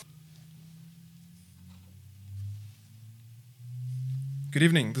Good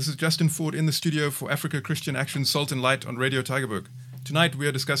evening. This is Justin Ford in the studio for Africa Christian Action Salt and Light on Radio Tygerberg. Tonight we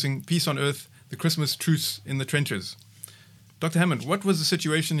are discussing Peace on Earth, the Christmas truce in the trenches. Dr. Hammond, what was the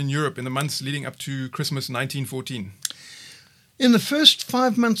situation in Europe in the months leading up to Christmas 1914? In the first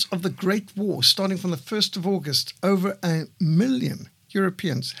 5 months of the Great War, starting from the 1st of August, over 1 million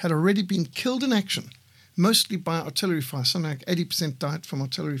Europeans had already been killed in action, mostly by artillery fire. Something like 80% died from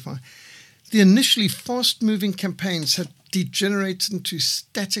artillery fire. The initially fast-moving campaigns had degenerated into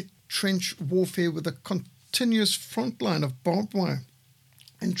static trench warfare with a continuous front line of barbed wire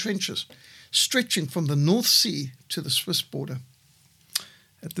and trenches stretching from the North Sea to the Swiss border.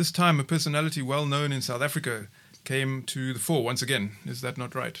 At this time, a personality well known in South Africa came to the fore once again. Is that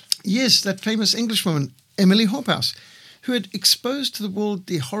not right? Yes, that famous Englishwoman, Emily Hobhouse, who had exposed to the world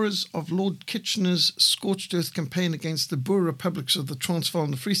the horrors of Lord Kitchener's scorched earth campaign against the Boer republics of the Transvaal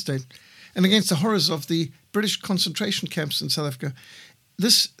and the Free State, and against the horrors of the British concentration camps in South Africa.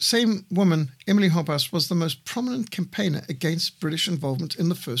 This same woman, Emily Hobhouse, was the most prominent campaigner against British involvement in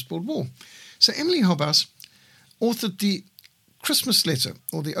the First World War. So Emily Hobhouse authored the Christmas letter,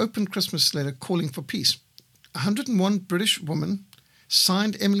 or the open Christmas letter calling for peace. 101 British women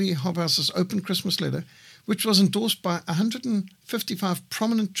signed Emily Hobhouse's open Christmas letter, which was endorsed by 155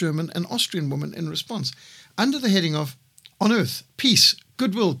 prominent German and Austrian women in response, under the heading of On Earth, Peace,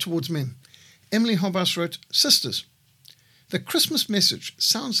 Goodwill Towards Men. Emily Hobhouse wrote, "Sisters, the Christmas message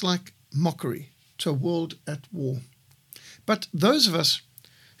sounds like mockery to a world at war. But those of us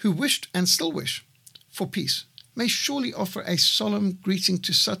who wished and still wish for peace may surely offer a solemn greeting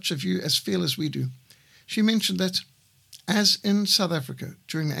to such of you as feel as we do." She mentioned that, as in South Africa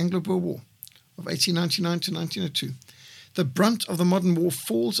during the Anglo-Boer War of 1899 to 1902, the brunt of the modern war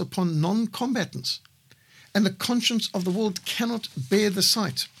falls upon non-combatants, and the conscience of the world cannot bear the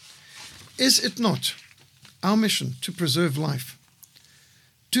sight. Is it not our mission to preserve life?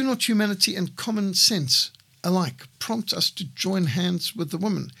 Do not humanity and common sense alike prompt us to join hands with the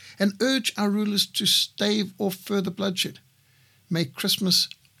women and urge our rulers to stave off further bloodshed? May Christmas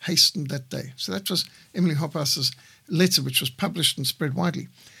hasten that day. So that was Emily Hobhouse's letter, which was published and spread widely.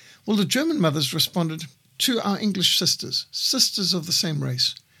 Well, the German mothers responded, "To our English sisters, sisters of the same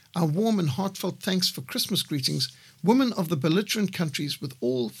race, our warm and heartfelt thanks for Christmas greetings. Women of the belligerent countries, with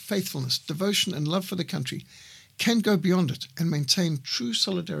all faithfulness, devotion, and love for the country, can go beyond it and maintain true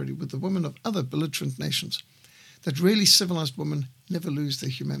solidarity with the women of other belligerent nations. That really civilized women never lose their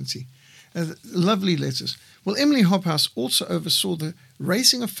humanity." Lovely letters. Well, Emily Hobhouse also oversaw the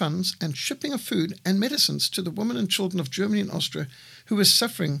raising of funds and shipping of food and medicines to the women and children of Germany and Austria who were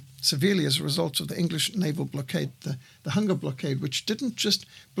suffering severely as a result of the English naval blockade, the hunger blockade, which didn't just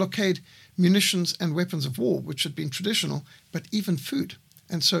blockade munitions and weapons of war, which had been traditional, but even food.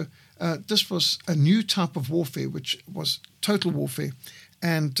 And so this was a new type of warfare, which was total warfare.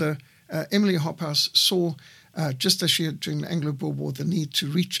 And Emily Hobhouse saw, just as she had during the Anglo-Boer War, the need to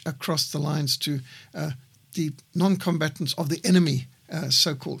reach across the lines to the non-combatants of the enemy,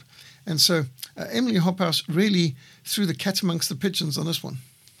 so-called. And so Emily Hobhouse really threw the cat amongst the pigeons on this one.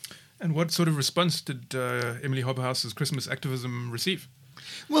 And what sort of response did Emily Hobhouse's Christmas activism receive?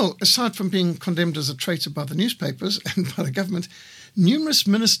 Well, aside from being condemned as a traitor by the newspapers and by the government, numerous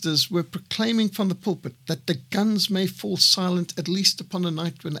ministers were proclaiming from the pulpit that the guns may fall silent at least upon the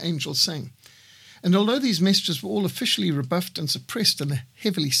night when angels sang. And although these messages were all officially rebuffed and suppressed in the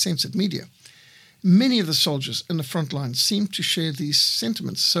heavily censored media, many of the soldiers in the front line seemed to share these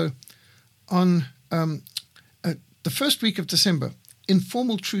sentiments. So on the first week of December,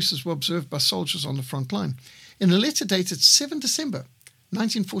 informal truces were observed by soldiers on the front line. In a letter dated 7 December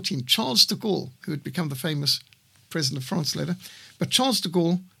 1914, Charles de Gaulle, who had become the famous president of France later, but Charles de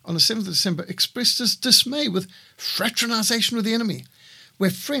Gaulle on the 7th of December expressed his dismay with fraternization with the enemy, where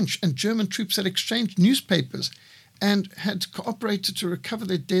French and German troops had exchanged newspapers and had cooperated to recover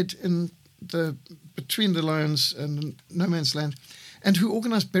their dead in between the lines and no man's land, and who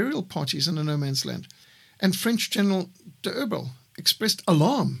organized burial parties in the no man's land. And French General de Urbel expressed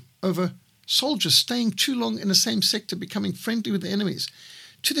alarm over soldiers staying too long in the same sector, becoming friendly with the enemies,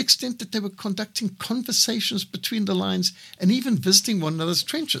 to the extent that they were conducting conversations between the lines and even visiting one another's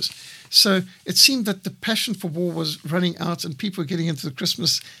trenches. So it seemed that the passion for war was running out and people were getting into the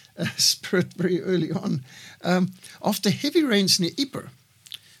Christmas spirit very early on. After heavy rains near Ypres,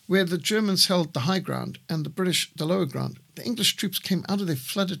 where the Germans held the high ground and the British the lower ground, the English troops came out of their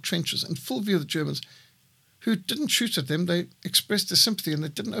flooded trenches in full view of the Germans, who didn't shoot at them. They expressed their sympathy and they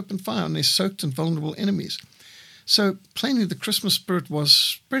didn't open fire on their soaked and vulnerable enemies. So plainly the Christmas spirit was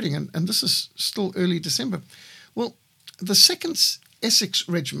spreading, and this is still early December. Well, the 2nd Essex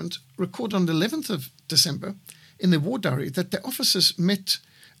Regiment recorded on the 11th of December in their war diary that their officers met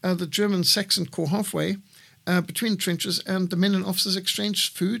the German Saxon Corps halfway between trenches, and the men and officers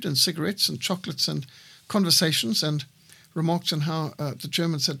exchanged food and cigarettes and chocolates and conversations and remarked on how the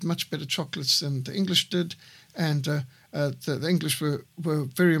Germans had much better chocolates than the English did, and the English were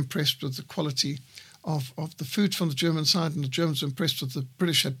very impressed with the quality of the food from the German side, and the Germans were impressed with the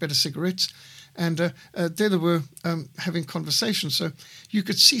British had better cigarettes. And there they were having conversations. So you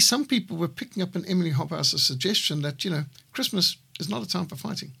could see some people were picking up on Emily Hobhouse' suggestion that, Christmas is not a time for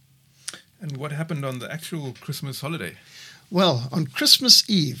fighting. And what happened on the actual Christmas holiday? Well, on Christmas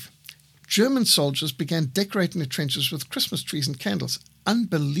Eve, German soldiers began decorating the trenches with Christmas trees and candles.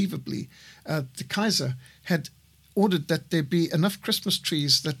 Unbelievably, the Kaiser had ordered that there be enough Christmas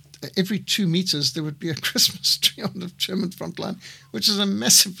trees that every 2 meters there would be a Christmas tree on the German front line, which is a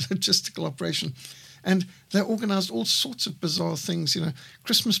massive logistical operation. And they organized all sorts of bizarre things,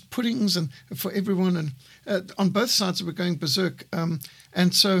 Christmas puddings and for everyone. And on both sides they were going berserk.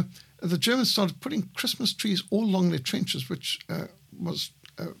 And so the Germans started putting Christmas trees all along their trenches, which was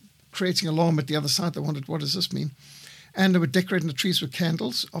creating alarm at the other side. They wondered, what does this mean? And they were decorating the trees with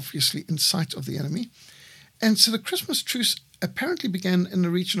candles, obviously in sight of the enemy. And so the Christmas truce apparently began in the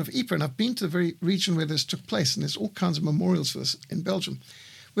region of Ypres, and I've been to the very region where this took place, and there's all kinds of memorials for this in Belgium,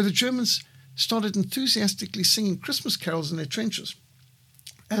 where the Germans started enthusiastically singing Christmas carols in their trenches.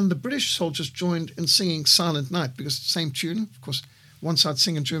 And the British soldiers joined in singing Silent Night, because it's the same tune, of course, one side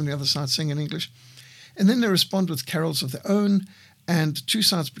sing in German, the other side sing in English. And then they responded with carols of their own, and two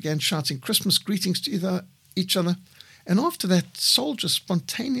sides began shouting Christmas greetings to each other. And after that, soldiers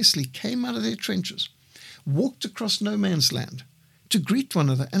spontaneously came out of their trenches, walked across no man's land to greet one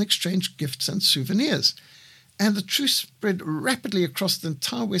another and exchange gifts and souvenirs. And the truce spread rapidly across the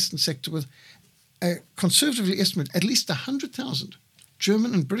entire western sector, with a conservatively estimated at least 100,000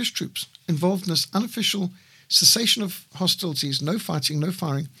 German and British troops involved in this unofficial cessation of hostilities, no fighting, no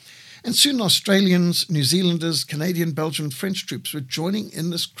firing. And soon Australians, New Zealanders, Canadian, Belgian, and French troops were joining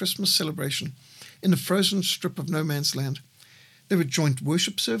in this Christmas celebration in the frozen strip of no man's land. There were joint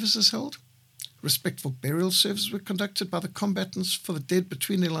worship services held. Respectful burial services were conducted by the combatants for the dead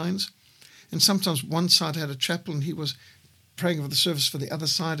between their lines. And sometimes one side had a chapel and he was praying over the service for the other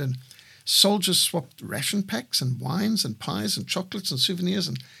side. And soldiers swapped ration packs and wines and pies and chocolates and souvenirs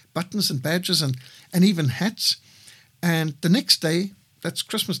and buttons and badges and even hats. And the next day, that's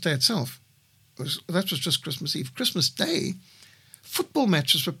Christmas Day itself. That was just Christmas Eve. Christmas Day, football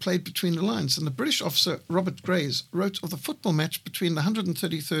matches were played between the lines. And the British officer Robert Graves wrote of the football match between the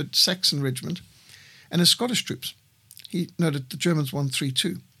 133rd Saxon Regiment and his Scottish troops. He noted the Germans won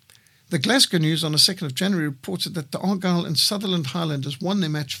 3-2. The Glasgow News on the 2nd of January reported that the Argyll and Sutherland Highlanders won their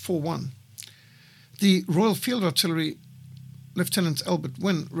match 4-1. The Royal Field Artillery Lieutenant Albert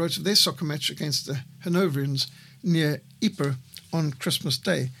Wynne wrote of their soccer match against the Hanoverians near Ypres on Christmas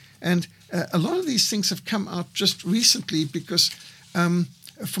Day. And a lot of these things have come out just recently because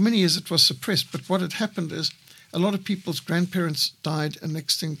for many years it was suppressed. But what had happened is a lot of people's grandparents died, and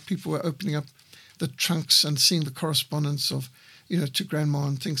next thing people were opening up the trunks and seeing the correspondence of, to grandma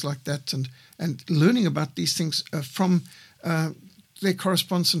and things like that, and learning about these things from their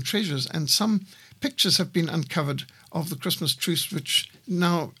correspondence and treasures. And some pictures have been uncovered of the Christmas truce, which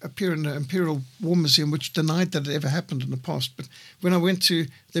now appear in the Imperial War Museum, which denied that it ever happened in the past. But when I went to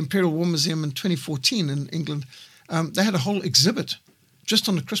the Imperial War Museum in 2014 in England, they had a whole exhibit just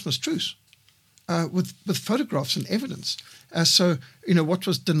on the Christmas truce with photographs and evidence. So, what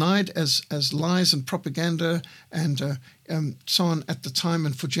was denied as lies and propaganda and so on at the time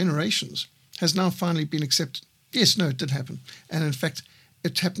and for generations has now finally been accepted. Yes, no, it did happen. And in fact,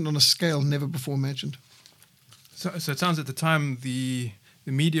 it happened on a scale never before imagined. So it sounds at the time the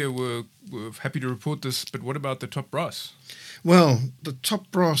media were happy to report this, but what about the top brass? Well, the top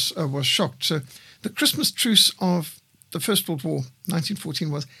brass was shocked. So the Christmas truce of the First World War,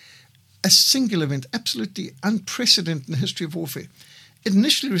 1914, was a single event, absolutely unprecedented in the history of warfare. It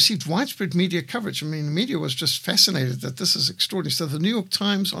initially received widespread media coverage. I mean, the media was just fascinated that this is extraordinary. So the New York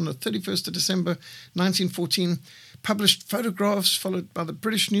Times on the 31st of December, 1914, published photographs followed by the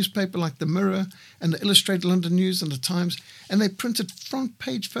British newspaper like the Mirror and the Illustrated London News and the Times, and they printed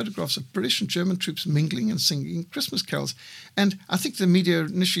front-page photographs of British and German troops mingling and singing Christmas carols. And I think the media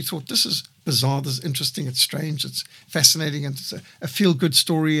initially thought, this is bizarre, this is interesting, it's strange, it's fascinating, and it's a feel-good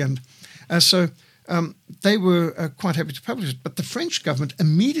story. And so they were quite happy to publish it. But the French government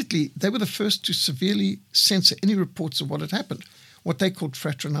immediately, they were the first to severely censor any reports of what had happened, what they called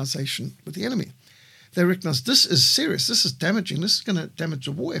fraternization with the enemy. They recognized this is serious, this is damaging, this is going to damage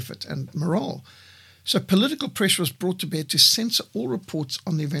the war effort and morale. So political pressure was brought to bear to censor all reports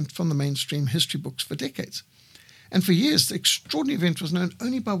on the event from the mainstream history books for decades. And for years, the extraordinary event was known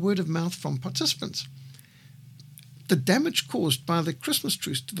only by word of mouth from participants. The damage caused by the Christmas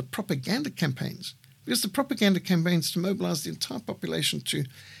truce to the propaganda campaigns, because the propaganda campaigns to mobilize the entire population to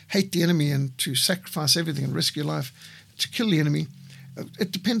hate the enemy and to sacrifice everything and risk your life to kill the enemy,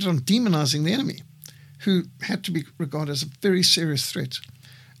 it depended on demonizing the enemy, who had to be regarded as a very serious threat.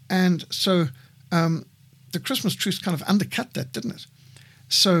 And so the Christmas truce kind of undercut that, didn't it?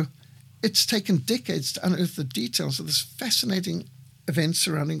 So it's taken decades to unearth the details of this fascinating event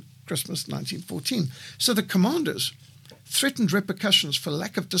surrounding Christmas 1914. So the commanders threatened repercussions for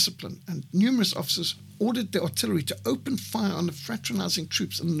lack of discipline, and numerous officers ordered the artillery to open fire on the fraternizing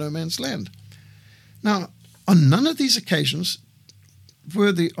troops in no man's land. Now, on none of these occasions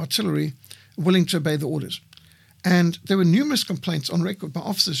were the artillery willing to obey the orders. And there were numerous complaints on record by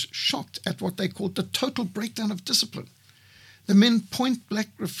officers shocked at what they called the total breakdown of discipline. The men point blank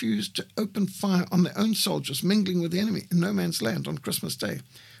refused to open fire on their own soldiers mingling with the enemy in no man's land on Christmas Day,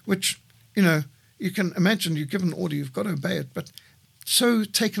 which, you can imagine you're given an order, you've got to obey it, but so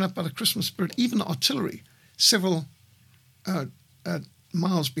taken up by the Christmas spirit, even the artillery, several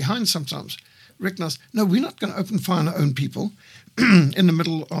miles behind sometimes, recognized, no, we're not going to open fire on our own people in the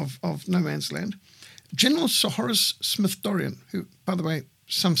middle of no man's land. General Sir Horace Smith-Dorrien, who, by the way,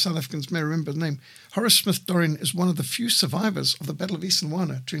 some South Africans may remember the name, Horace Smith-Dorrien is one of the few survivors of the Battle of Eastern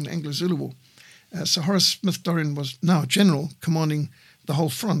during the Anglo-Zulu War. Sir Horace Smith-Dorrien was now a general commanding the whole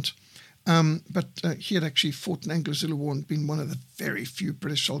front, but he had actually fought in Anglo-Zulu War and been one of the very few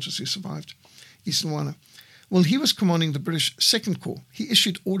British soldiers who survived Eastern. Well, he was commanding the British Second Corps. He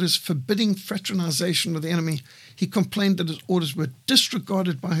issued orders forbidding fraternization with the enemy. He complained that his orders were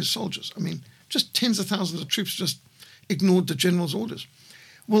disregarded by his soldiers. I mean, just tens of thousands of troops just ignored the general's orders.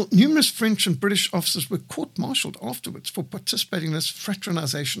 Well, numerous French and British officers were court-martialed afterwards for participating in this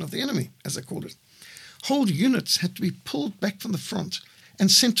fraternization of the enemy, as they called it. Whole units had to be pulled back from the front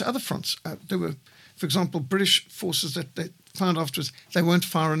and sent to other fronts. There were, for example, British forces that they found afterwards they weren't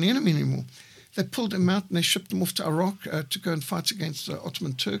firing on the enemy anymore. They pulled them out and they shipped them off to Iraq to go and fight against the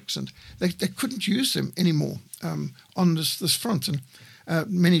Ottoman Turks, and they couldn't use them anymore on this front. And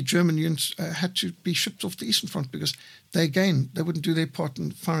many German units had to be shipped off the Eastern Front because they wouldn't do their part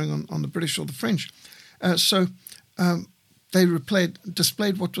in firing on the British or the French. So they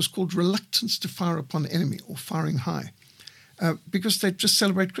displayed what was called reluctance to fire upon the enemy, or firing high, because they'd just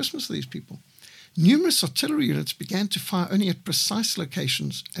celebrate Christmas with these people. Numerous artillery units began to fire only at precise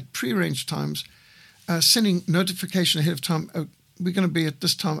locations at prearranged times, sending notification ahead of time, we're going to be at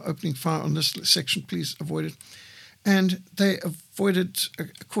this time opening fire on this section, please avoid it. And they avoided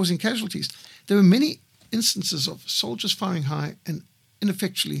causing casualties. There were many instances of soldiers firing high and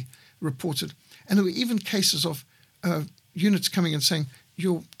ineffectually reported. And there were even cases of units coming and saying,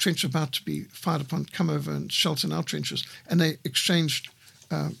 your trench is about to be fired upon, come over and shelter in our trenches. And they exchanged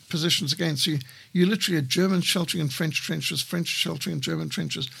positions again. So you literally had German sheltering in French trenches, French sheltering in German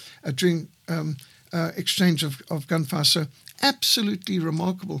trenches, during exchange of gunfire. So absolutely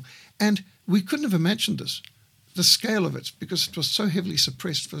remarkable. And we couldn't have imagined this, the scale of it, because it was so heavily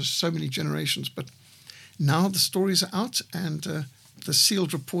suppressed for so many generations. But now the stories are out, and the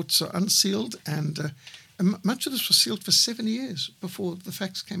sealed reports are unsealed, and much of this was sealed for 7 years before the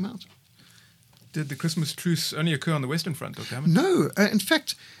facts came out. Did the Christmas truce only occur on the Western Front, Dr. Hammond? No. In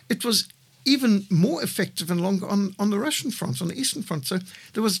fact, it was even more effective and longer on the Russian front, on the Eastern Front. So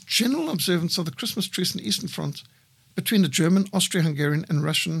there was general observance of the Christmas truce on the Eastern Front between the German, Austro-Hungarian and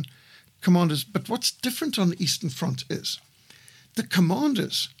Russian commanders. But what's different on the Eastern Front is the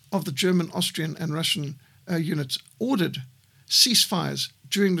commanders of the German, Austrian and Russian units ordered ceasefires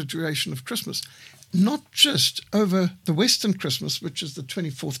during the duration of Christmas, not just over the Western Christmas, which is the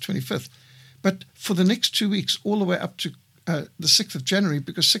 24th, 25th, but for the next 2 weeks, all the way up to the 6th of January,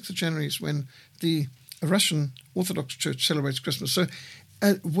 because 6th of January is when the Russian Orthodox Church celebrates Christmas. So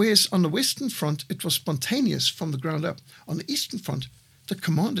whereas on the Western Front, it was spontaneous from the ground up. On the Eastern Front, the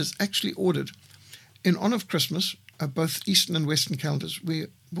commanders actually ordered, in honor of Christmas, both Eastern and Western calendars, we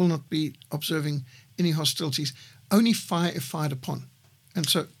will not be observing any hostilities, only fire if fired upon. And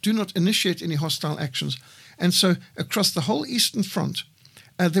so do not initiate any hostile actions. And so across the whole Eastern Front,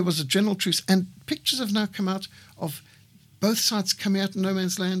 there was a general truce, and pictures have now come out of both sides coming out in no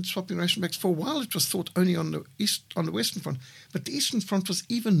man's land, swapping ration bags. For a while, it was thought only on the Western Front, but the Eastern Front was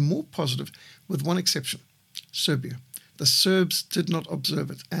even more positive, with one exception: Serbia. The Serbs did not observe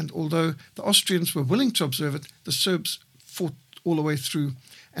it, and although the Austrians were willing to observe it, the Serbs fought all the way through,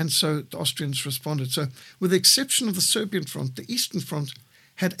 and so the Austrians responded. So, with the exception of the Serbian front, the Eastern Front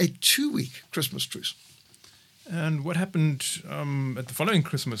had a 2-week Christmas truce. And what happened at the following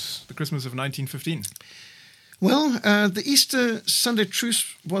Christmas, the Christmas of 1915? Well, the Easter Sunday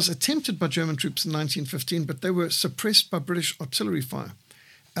truce was attempted by German troops in 1915, but they were suppressed by British artillery fire,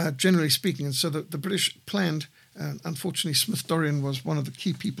 generally speaking. And so the British planned, unfortunately, Smith-Dorrien was one of the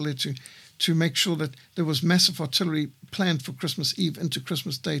key people there to make sure that there was massive artillery planned for Christmas Eve into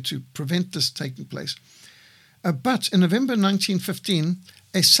Christmas Day to prevent this taking place. But in November 1915,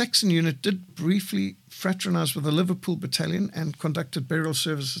 a Saxon unit did briefly fraternize with the Liverpool Battalion and conducted burial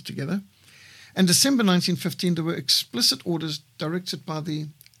services together. In December 1915, there were explicit orders directed by the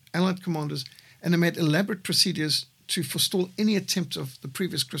Allied commanders, and they made elaborate procedures to forestall any attempt of the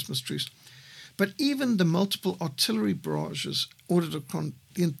previous Christmas truce. But even the multiple artillery barrages ordered upon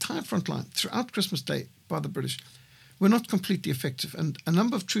the entire front line throughout Christmas Day by the British were not completely effective, and a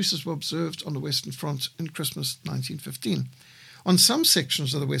number of truces were observed on the Western Front in Christmas 1915. On some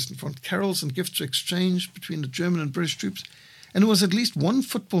sections of the Western Front, carols and gifts were exchanged between the German and British troops, and there was at least one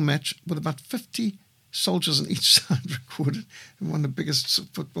football match with about 50 soldiers on each side recorded, one of the biggest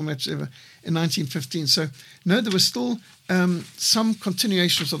football matches ever in 1915. So, no, there was still some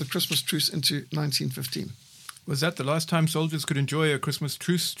continuations of the Christmas truce into 1915. Was that the last time soldiers could enjoy a Christmas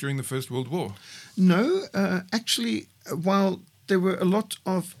truce during the First World War? No, actually, while there were a lot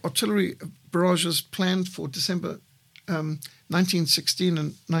of artillery barrages planned for December 1916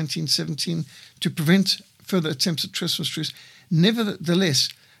 and 1917 to prevent further attempts at Christmas truce, nevertheless,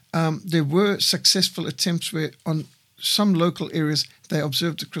 there were successful attempts where on some local areas they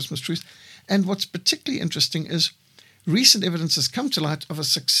observed a Christmas truce. And what's particularly interesting is recent evidence has come to light of a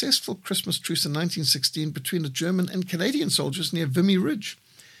successful Christmas truce in 1916 between the German and Canadian soldiers near Vimy Ridge,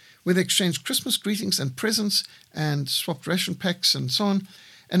 where they exchanged Christmas greetings and presents and swapped ration packs and so on.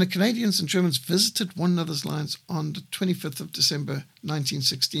 And the Canadians and Germans visited one another's lines on the 25th of December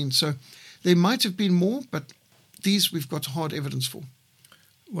 1916. So there might have been more, but these we've got hard evidence for.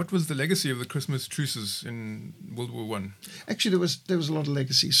 What was the legacy of the Christmas truces in World War I? Actually, there was a lot of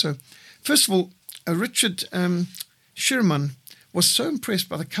legacy. So, first of all, Richard Schirmann was so impressed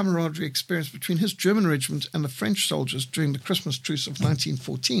by the camaraderie experience between his German regiment and the French soldiers during the Christmas truce of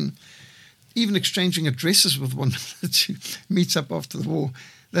 1914, even exchanging addresses with one another to meet up after the war,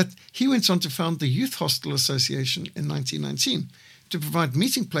 that he went on to found the Youth Hostel Association in 1919 to provide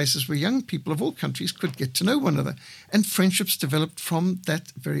meeting places where young people of all countries could get to know one another, and friendships developed from that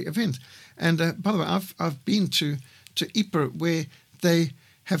very event. And by the way, I've been to Ypres, where they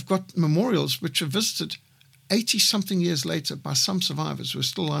have got memorials which are visited 80-something years later by some survivors who are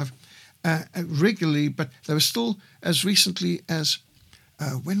still alive regularly, but they were still as recently as,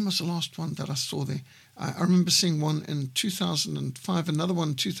 when was the last one that I saw there? I remember seeing one in 2005, another one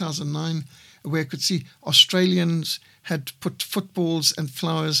in 2009, where I could see Australians had put footballs and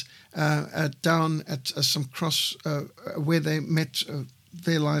flowers down at some cross where they met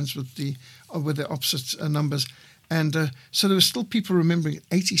their lines with the opposite numbers. And so there were still people remembering it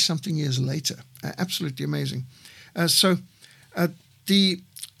 80-something years later. Absolutely amazing. So the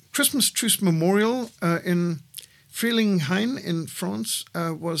Christmas Truce Memorial in Frelinghien in France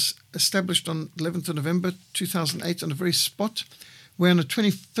was established on 11th of November 2008 on the very spot where on the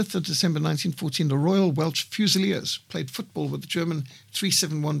 25th of December 1914 the Royal Welsh Fusiliers played football with the German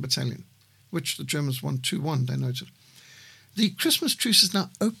 371 Battalion, which the Germans won 2-1, they noted. The Christmas truce is now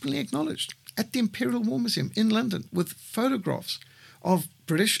openly acknowledged at the Imperial War Museum in London with photographs of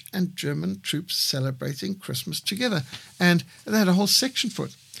British and German troops celebrating Christmas together. And they had a whole section for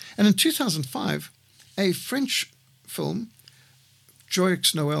it. And in 2005, a French film,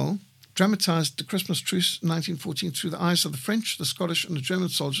 Joyeux Noël, dramatized the Christmas truce in 1914 through the eyes of the French, the Scottish, and the German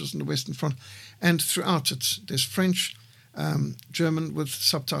soldiers in the Western Front. And throughout it, there's French, German with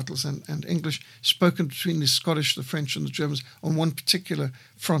subtitles and English spoken between the Scottish, the French, and the Germans on one particular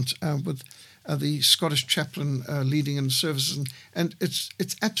front with the Scottish chaplain leading in the services. And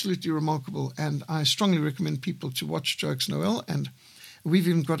it's absolutely remarkable. And I strongly recommend people to watch Joyeux Noël. And we've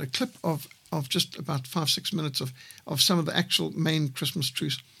even got a clip of just about 5-6 minutes of some of the actual main Christmas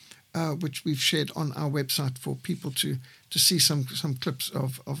truce, which we've shared on our website for people to see some clips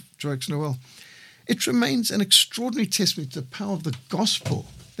of Joyeux Noël. It remains an extraordinary testimony to the power of the gospel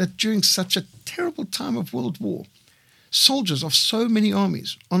that during such a terrible time of world war, soldiers of so many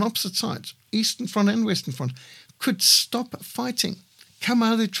armies on opposite sides, Eastern Front and Western Front, could stop fighting, come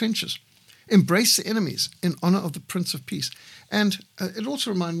out of their trenches, embrace the enemies in honor of the Prince of Peace. And it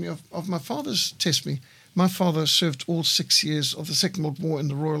also reminded me of my father's testimony. My father served all 6 years of the Second World War in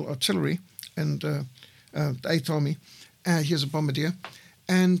the Royal Artillery and the 8th Army. He was a bombardier.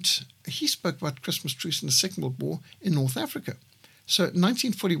 And he spoke about Christmas truce in the Second World War in North Africa. So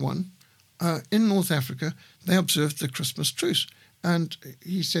 1941, in North Africa, they observed the Christmas truce. And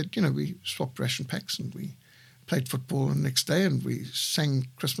he said, we swapped ration packs and we played football the next day, and we sang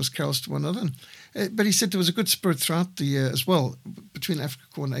Christmas carols to one another. But he said there was a good spirit throughout the year as well, between Africa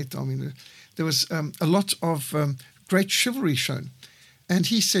Corps and 8th Army. There was a lot of great chivalry shown. And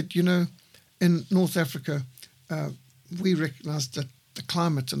he said, in North Africa, we recognized that the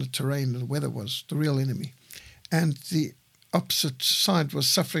climate and the terrain and the weather was the real enemy. And the opposite side was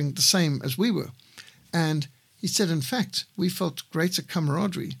suffering the same as we were. And he said, in fact, we felt greater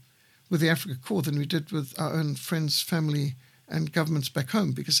camaraderie with the Africa Corps than we did with our own friends, family, and governments back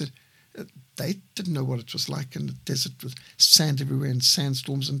home, because they didn't know what it was like in the desert with sand everywhere and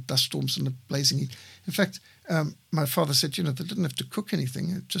sandstorms and dust storms and the blazing heat. In fact, my father said, they didn't have to cook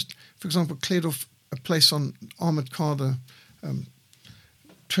anything. It just, for example, cleared off a place on armoured car, the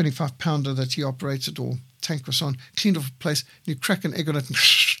 25-pounder that he operated or tank was on, cleaned off a place, and you crack an egg on it, and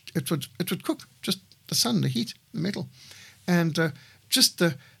it would cook. Just the sun, the heat, the metal. And just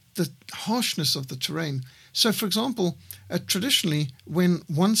the harshness of the terrain. So, for example, traditionally, when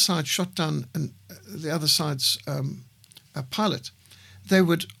one side shot down the other side's pilot, they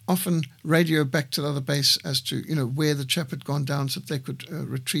would often radio back to the other base as to, where the chap had gone down so that they could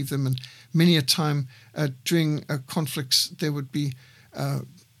retrieve them. And many a time during conflicts, there would be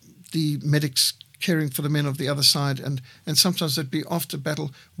the medics caring for the men of the other side. And sometimes they'd be after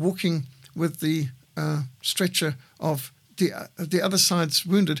battle walking with the stretcher of the other side's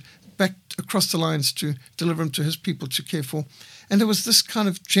wounded back across the lines to deliver them to his people to care for. And there was this kind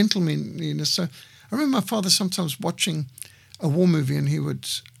of gentlemanliness. So I remember my father sometimes watching a war movie, and he would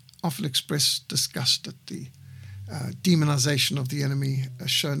often express disgust at the demonization of the enemy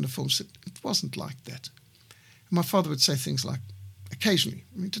shown in the film. Said it wasn't like that. And my father would say things like, occasionally,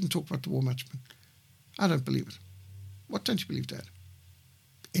 he didn't talk about the war much, but I don't believe it. What don't you believe, Dad?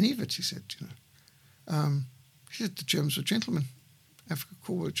 Any of it, he said, He said the Germans were gentlemen. Africa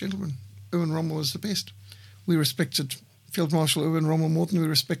Corps were gentlemen. Erwin Rommel was the best. We respected Field Marshal Erwin Rommel more than we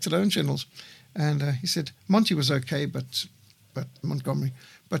respected our own generals. And he said Monty was okay, but Montgomery.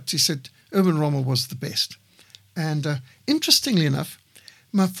 But he said Erwin Rommel was the best. And interestingly enough,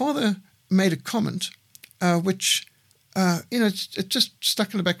 my father made a comment which, it just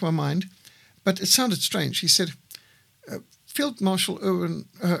stuck in the back of my mind, but it sounded strange. He said Field Marshal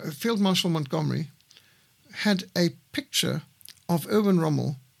Montgomery had a picture of Erwin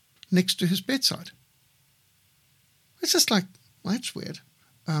Rommel next to his bedside. It's just like, well, that's weird.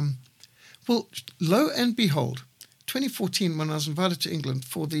 Well, lo and behold, 2014, when I was invited to England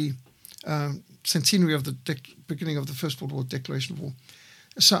for the centenary of the beginning of the First World War, Declaration of War.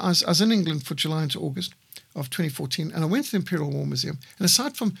 So I was in England for July into August of 2014, and I went to the Imperial War Museum. And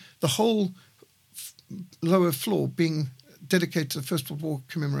aside from the whole lower floor being dedicated to the First World War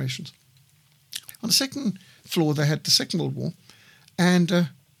commemorations, on the second floor they had the Second World War, and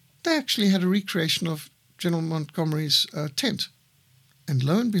they actually had a recreation of General Montgomery's tent. And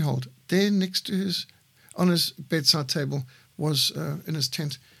lo and behold, there next to on his bedside table was, in his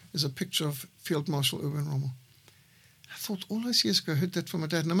tent, is a picture of Field Marshal Erwin Rommel. I thought all those years ago I heard that from my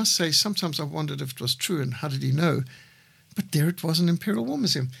dad, and I must say sometimes I wondered if it was true and how did he know. But there it was in Imperial War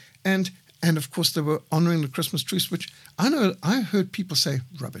Museum. And of course they were honouring the Christmas truce, which I heard people say,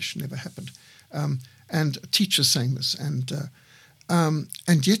 rubbish, never happened. And teachers saying this. And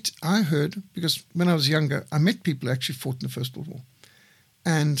yet I heard, because when I was younger, I met people who actually fought in the First World War.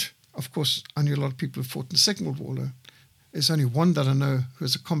 And, of course, I knew a lot of people who fought in the Second World War. There's only one that I know who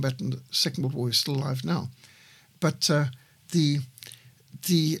was a combatant in the Second World War who's still alive now. But in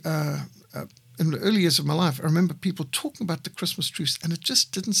the early years of my life, I remember people talking about the Christmas truce, and it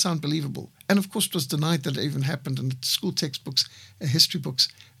just didn't sound believable. And, of course, it was denied that it even happened in the school textbooks, history books,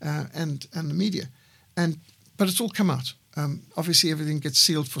 and the media. But it's all come out. Obviously, everything gets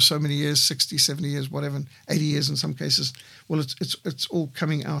sealed for so many years, 60, 70 years, whatever, 80 years in some cases. Well, it's all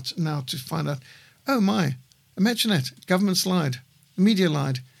coming out now to find out, oh, my, imagine that. Governments lied. The media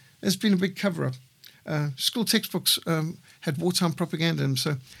lied. There's been a big cover-up. School textbooks had wartime propaganda in them.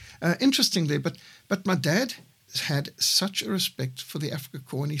 So interesting there. But my dad had such a respect for the Africa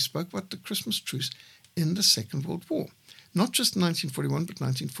Corps, and he spoke about the Christmas truce in the Second World War. Not just 1941, but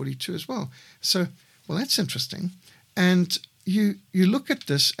 1942 as well. So, well, that's interesting. And you look at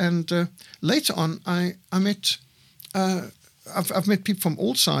this, and later on, I've met people from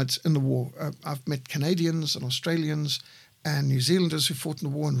all sides in the war. I've met Canadians and Australians and New Zealanders who fought in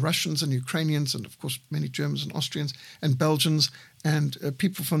the war, and Russians and Ukrainians, and of course many Germans and Austrians and Belgians, and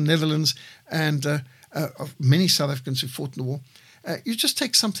people from Netherlands, and many South Africans who fought in the war. You just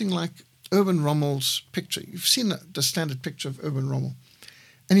take something like Erwin Rommel's picture. You've seen the standard picture of Erwin Rommel,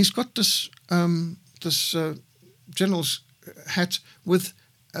 and he's got this general's hat with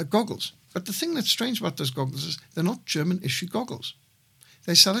goggles. But the thing that's strange about those goggles is they're not German-issue goggles.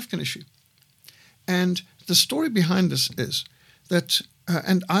 They're South African issue. And the story behind this is that,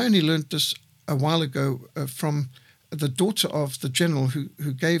 and I only learned this a while ago from the daughter of the general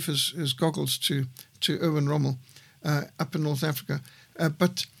who gave his goggles to Erwin Rommel up in North Africa.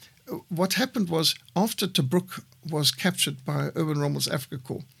 But what happened was, after Tobruk was captured by Erwin Rommel's Africa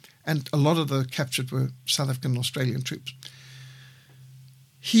Corps, and a lot of the captured were South African and Australian troops,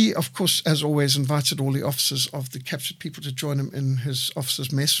 he, of course, as always, invited all the officers of the captured people to join him in his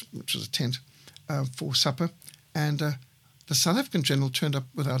officers' mess, which was a tent, for supper. And the South African general turned up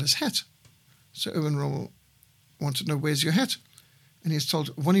without his hat. So Erwin Rommel wanted to know, where's your hat? And he was told,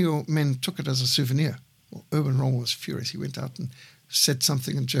 one of your men took it as a souvenir. Well, Erwin Rommel was furious. He went out and said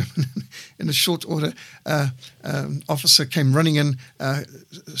something in German. In a short order, officer came running in,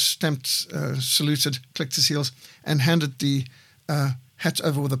 stamped, saluted, clicked his heels, and handed the hat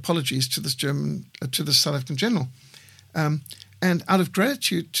over with apologies to this to the South African general. And out of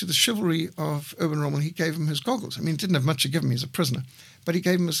gratitude to the chivalry of Erwin Rommel, he gave him his goggles. I mean, he didn't have much to give him. He was a prisoner. But he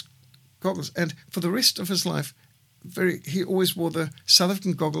gave him his goggles. And for the rest of his life, he always wore the South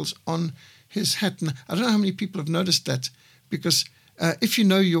African goggles on his hat. And I don't know how many people have noticed that, because if you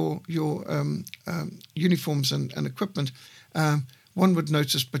know your uniforms and equipment, one would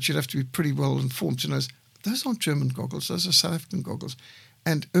notice, but you'd have to be pretty well informed to know, those aren't German goggles, those are South African goggles.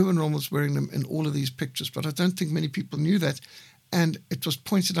 And Erwin Rommel's wearing them in all of these pictures, but I don't think many people knew that. And it was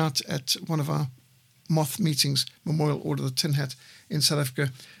pointed out at one of our moth meetings, Memorial Order of the Tin Hat in South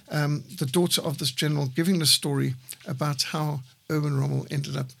Africa, the daughter of this general giving the story about how Erwin Rommel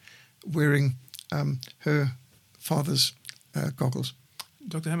ended up wearing her father's goggles.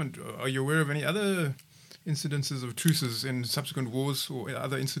 Dr. Hammond, are you aware of any other incidences of truces in subsequent wars or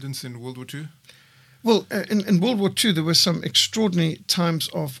other incidents in World War II? Well, in World War II, there were some extraordinary times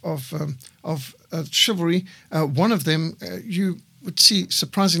of chivalry. One of them you would see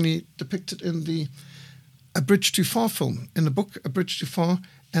surprisingly depicted in the A Bridge Too Far film, in the book A Bridge Too Far,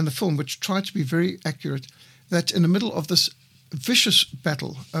 and the film, which tried to be very accurate, that in the middle of this vicious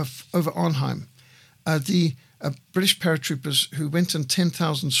battle over Arnhem, the British paratroopers who went in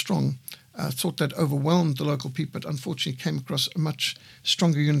 10,000 strong thought they'd overwhelmed the local people, but unfortunately came across a much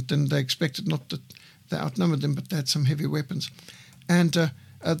stronger unit than they expected. Not that they outnumbered them, but they had some heavy weapons. And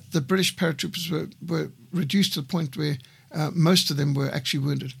the British paratroopers were reduced to the point where most of them were actually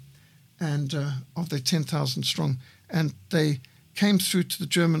wounded, and of their 10,000 strong. And they came through to the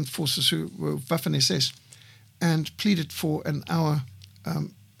German forces, who were Waffen-SS, and pleaded for an hour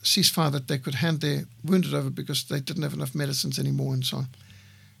ceasefire, that they could hand their wounded over because they didn't have enough medicines anymore and so on.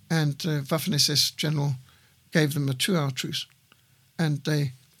 And Waffen-SS general gave them a 2-hour truce, and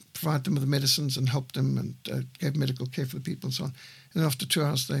they provided them with the medicines and helped them and gave medical care for the people and so on. And after 2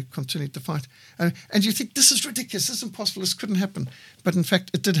 hours, they continued to fight. And you think, this is ridiculous, this is impossible, this couldn't happen. But in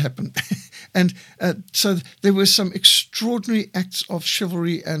fact, it did happen. And so there were some extraordinary acts of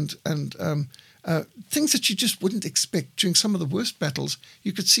chivalry and things that you just wouldn't expect. During some of the worst battles,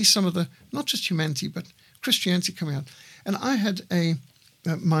 you could see some of the, not just humanity, but Christianity coming out. And I had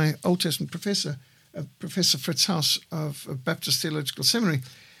my Old Testament professor, Professor Fritz Haus of Baptist Theological Seminary.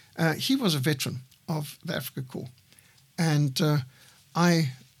 He was a veteran of the Africa Corps. And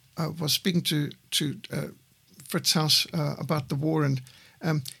I was speaking to Fritz Haus about the war, and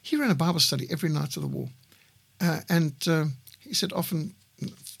he ran a Bible study every night of the war. And he said often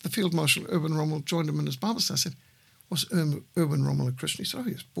the Field Marshal Erwin Rommel joined him in his Bible study. I said, was Erwin Rommel a Christian? He said,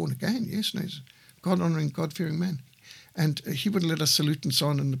 he was born again, yes. No, he's a God-honoring, God-fearing man. And he would let us salute and so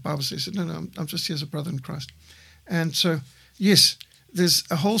on in the Bible study. He said, no, I'm just here as a brother in Christ. And so, yes, there's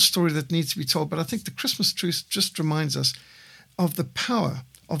a whole story that needs to be told, but I think the Christmas truce just reminds us of the power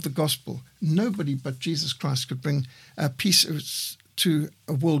of the gospel. Nobody but Jesus Christ could bring peace to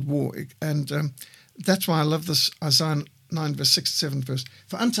a world war. And that's why I love this Isaiah 9, verse 6 to 7 verse.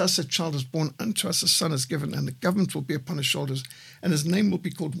 For unto us a child is born, unto us a son is given, and the government will be upon his shoulders, and his name will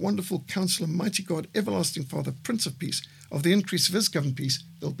be called Wonderful Counselor, Mighty God, Everlasting Father, Prince of Peace. Of the increase of his government peace,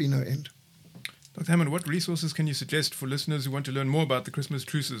 there'll be no end. Dr. Hammond, what resources can you suggest for listeners who want to learn more about the Christmas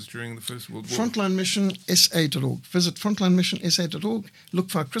truces during the First World War? FrontlineMissionSA.org. Visit FrontlineMissionSA.org. Look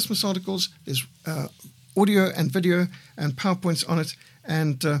for our Christmas articles. There's audio and video and PowerPoints on it.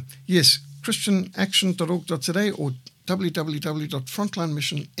 And yes, ChristianAction.org.za or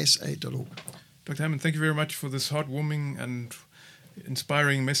www.frontlinemissionsa.org. Dr. Hammond, thank you very much for this heartwarming and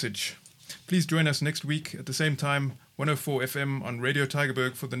inspiring message. Please join us next week at the same time, 104 FM on Radio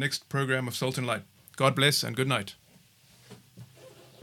Tygerberg, for the next program of Salt and Light. God bless and good night.